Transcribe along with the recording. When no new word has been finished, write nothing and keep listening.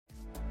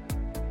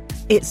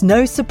It's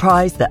no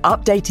surprise that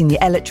updating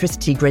the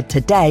electricity grid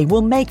today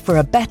will make for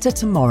a better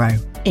tomorrow.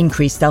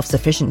 Increased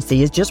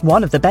self-sufficiency is just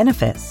one of the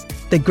benefits.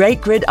 The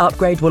Great Grid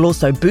Upgrade will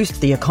also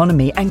boost the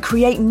economy and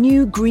create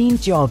new green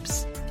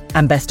jobs.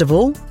 And best of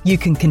all, you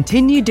can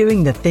continue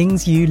doing the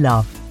things you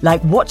love,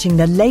 like watching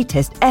the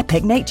latest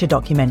epic nature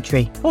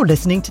documentary or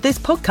listening to this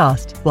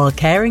podcast while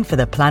caring for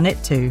the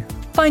planet too.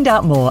 Find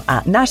out more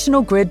at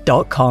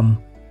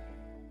nationalgrid.com.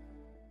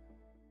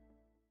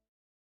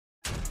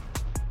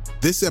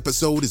 This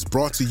episode is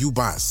brought to you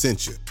by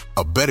Essentia.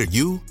 A better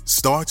you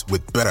starts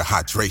with better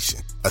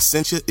hydration.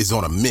 Essentia is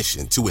on a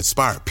mission to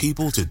inspire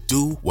people to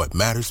do what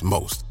matters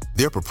most.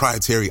 Their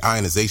proprietary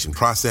ionization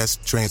process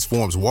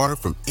transforms water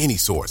from any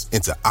source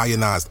into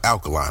ionized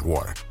alkaline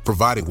water,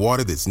 providing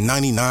water that's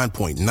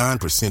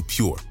 99.9%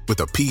 pure with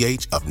a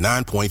pH of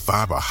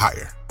 9.5 or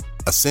higher.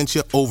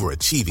 Essentia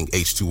overachieving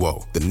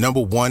H2O, the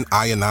 #1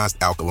 ionized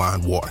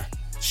alkaline water.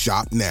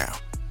 Shop now.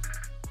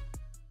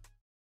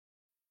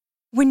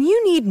 When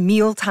you need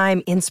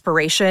mealtime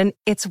inspiration,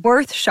 it's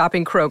worth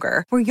shopping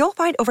Kroger, where you'll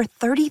find over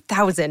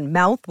 30,000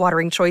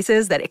 mouth-watering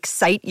choices that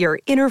excite your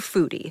inner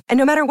foodie. And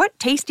no matter what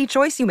tasty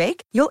choice you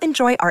make, you'll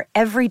enjoy our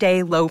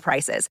everyday low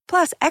prices,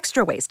 plus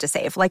extra ways to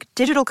save, like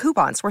digital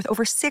coupons worth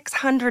over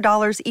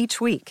 $600 each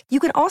week. You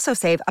can also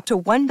save up to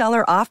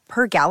 $1 off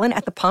per gallon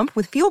at the pump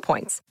with fuel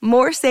points.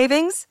 More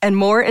savings and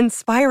more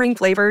inspiring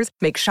flavors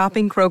make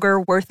shopping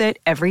Kroger worth it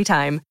every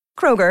time.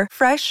 Kroger,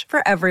 fresh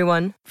for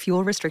everyone.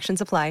 Fuel restrictions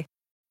apply.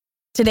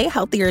 Today,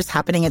 Healthier is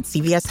happening at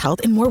CVS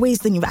Health in more ways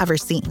than you've ever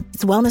seen.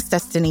 It's wellness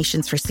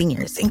destinations for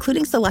seniors,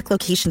 including select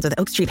locations with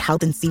Oak Street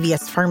Health and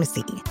CVS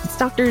Pharmacy. It's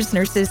doctors,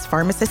 nurses,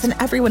 pharmacists, and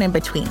everyone in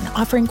between,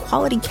 offering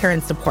quality care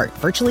and support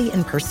virtually,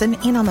 in person,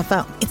 and on the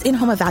phone. It's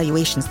in-home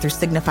evaluations through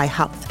Signify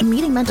Health and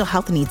meeting mental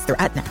health needs through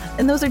Aetna.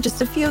 And those are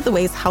just a few of the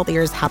ways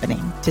Healthier is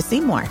happening. To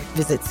see more,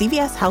 visit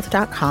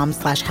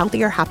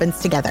cvshealth.com/healthier happens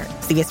together.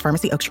 CVS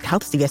Pharmacy, Oak Street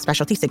Health, CVS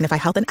Specialty, Signify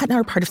Health, and Aetna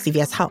are part of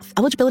CVS Health.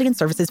 Eligibility and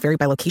services vary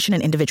by location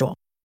and individual.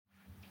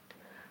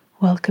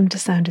 Welcome to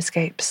Sound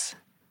Escapes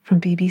from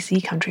BBC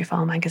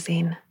Countryfile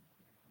magazine.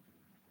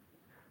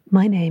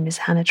 My name is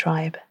Hannah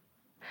Tribe,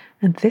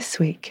 and this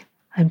week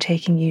I'm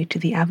taking you to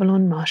the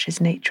Avalon Marshes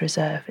Nature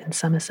Reserve in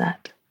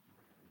Somerset.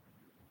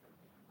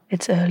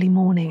 It's early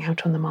morning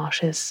out on the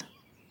marshes,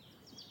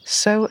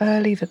 so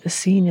early that the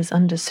scene is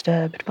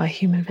undisturbed by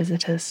human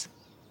visitors.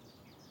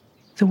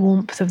 The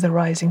warmth of the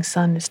rising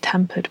sun is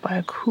tempered by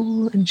a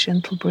cool and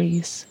gentle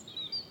breeze.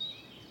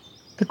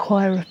 The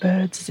choir of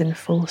birds is in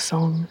full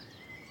song,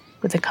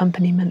 with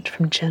accompaniment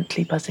from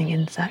gently buzzing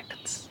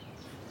insects.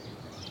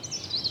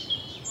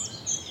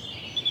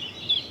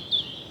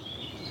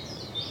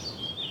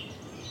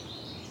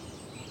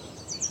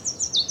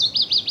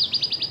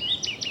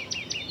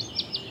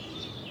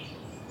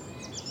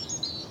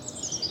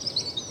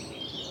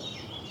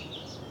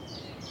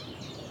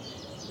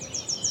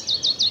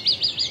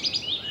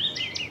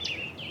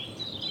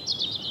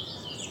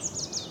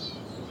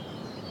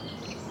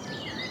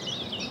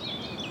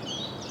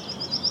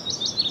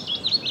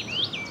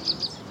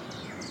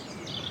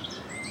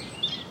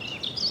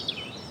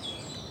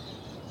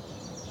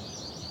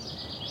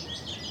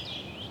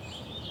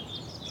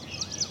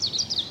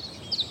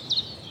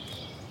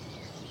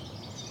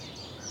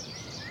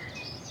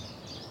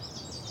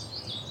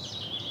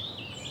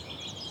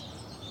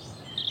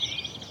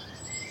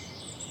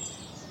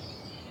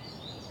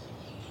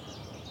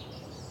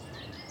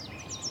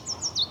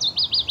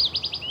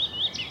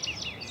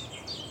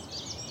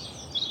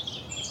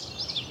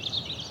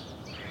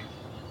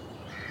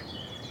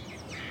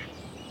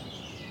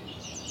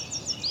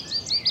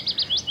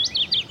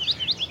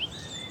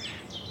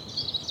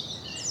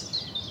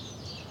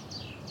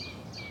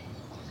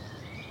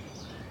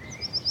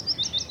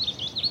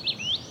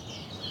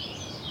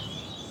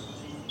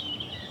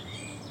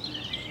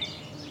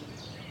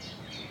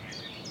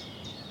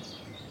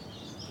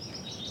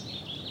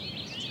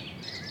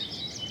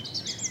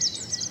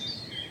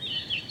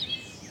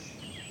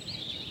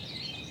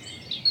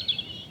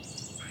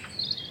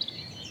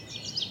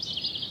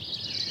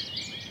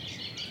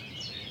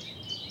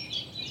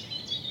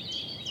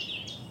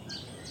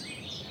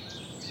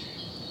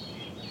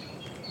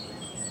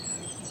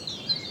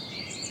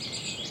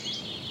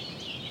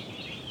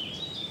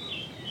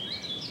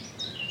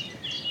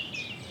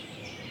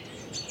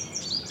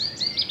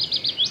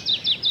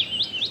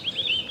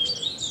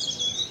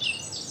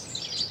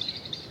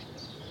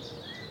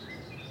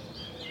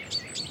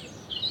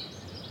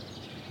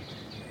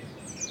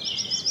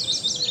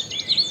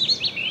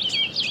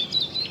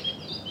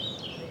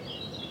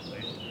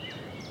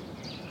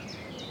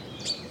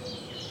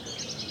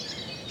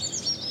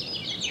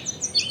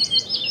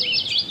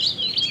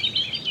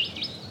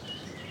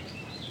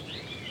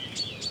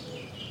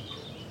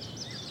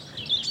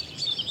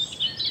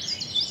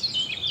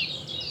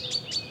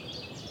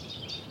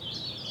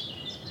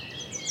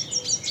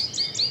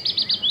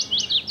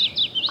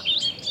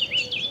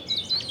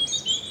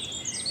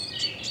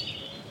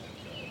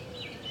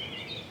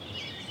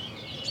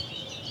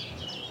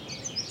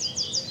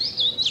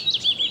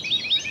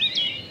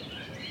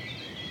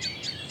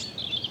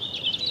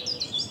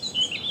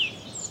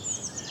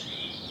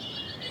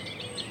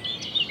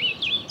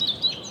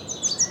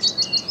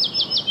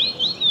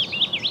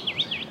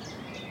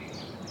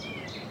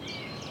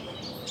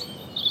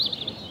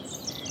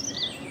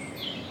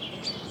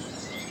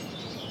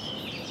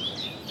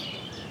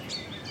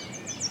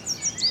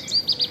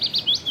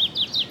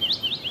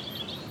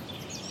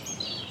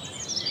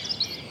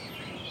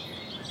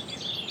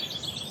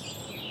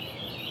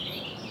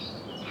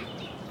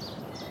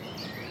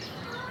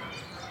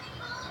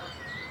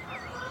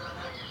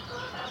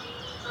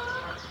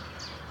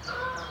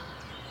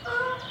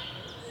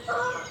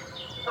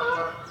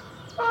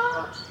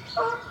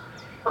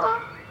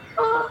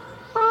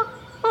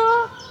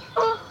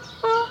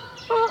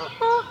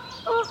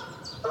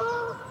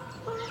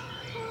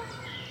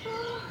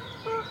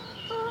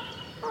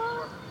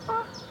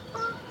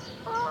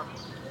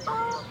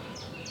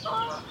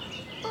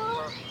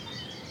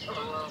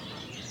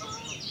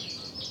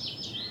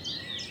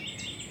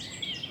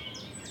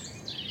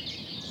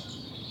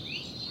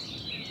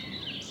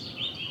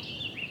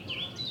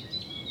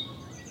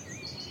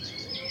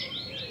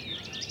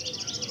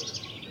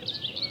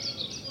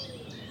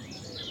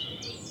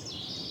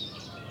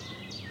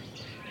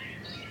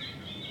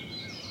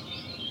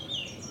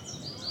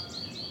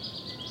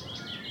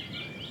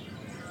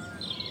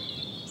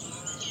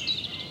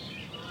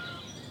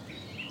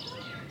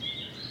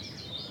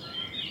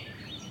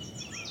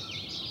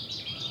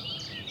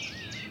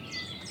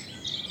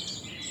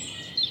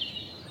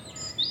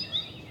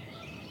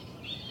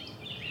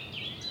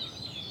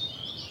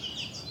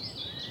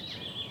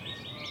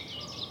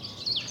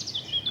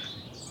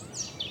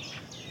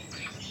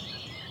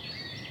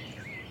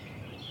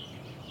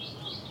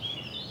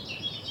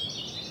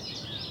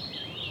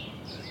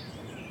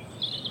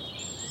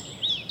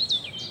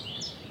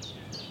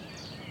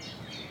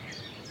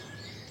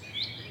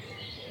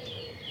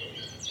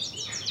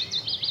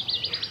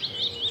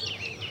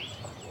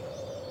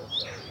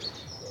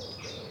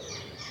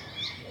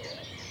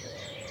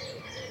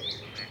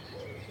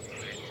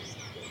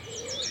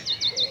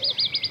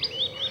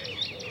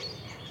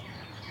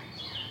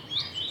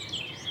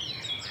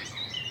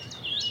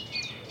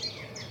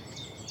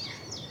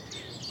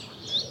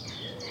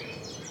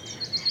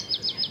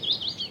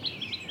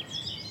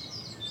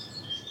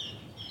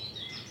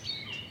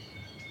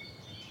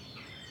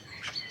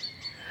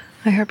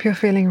 I hope you're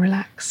feeling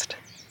relaxed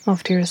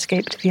after your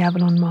escape to the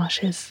Avalon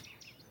marshes.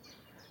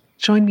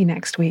 Join me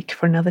next week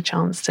for another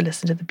chance to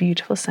listen to the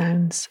beautiful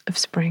sounds of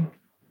spring.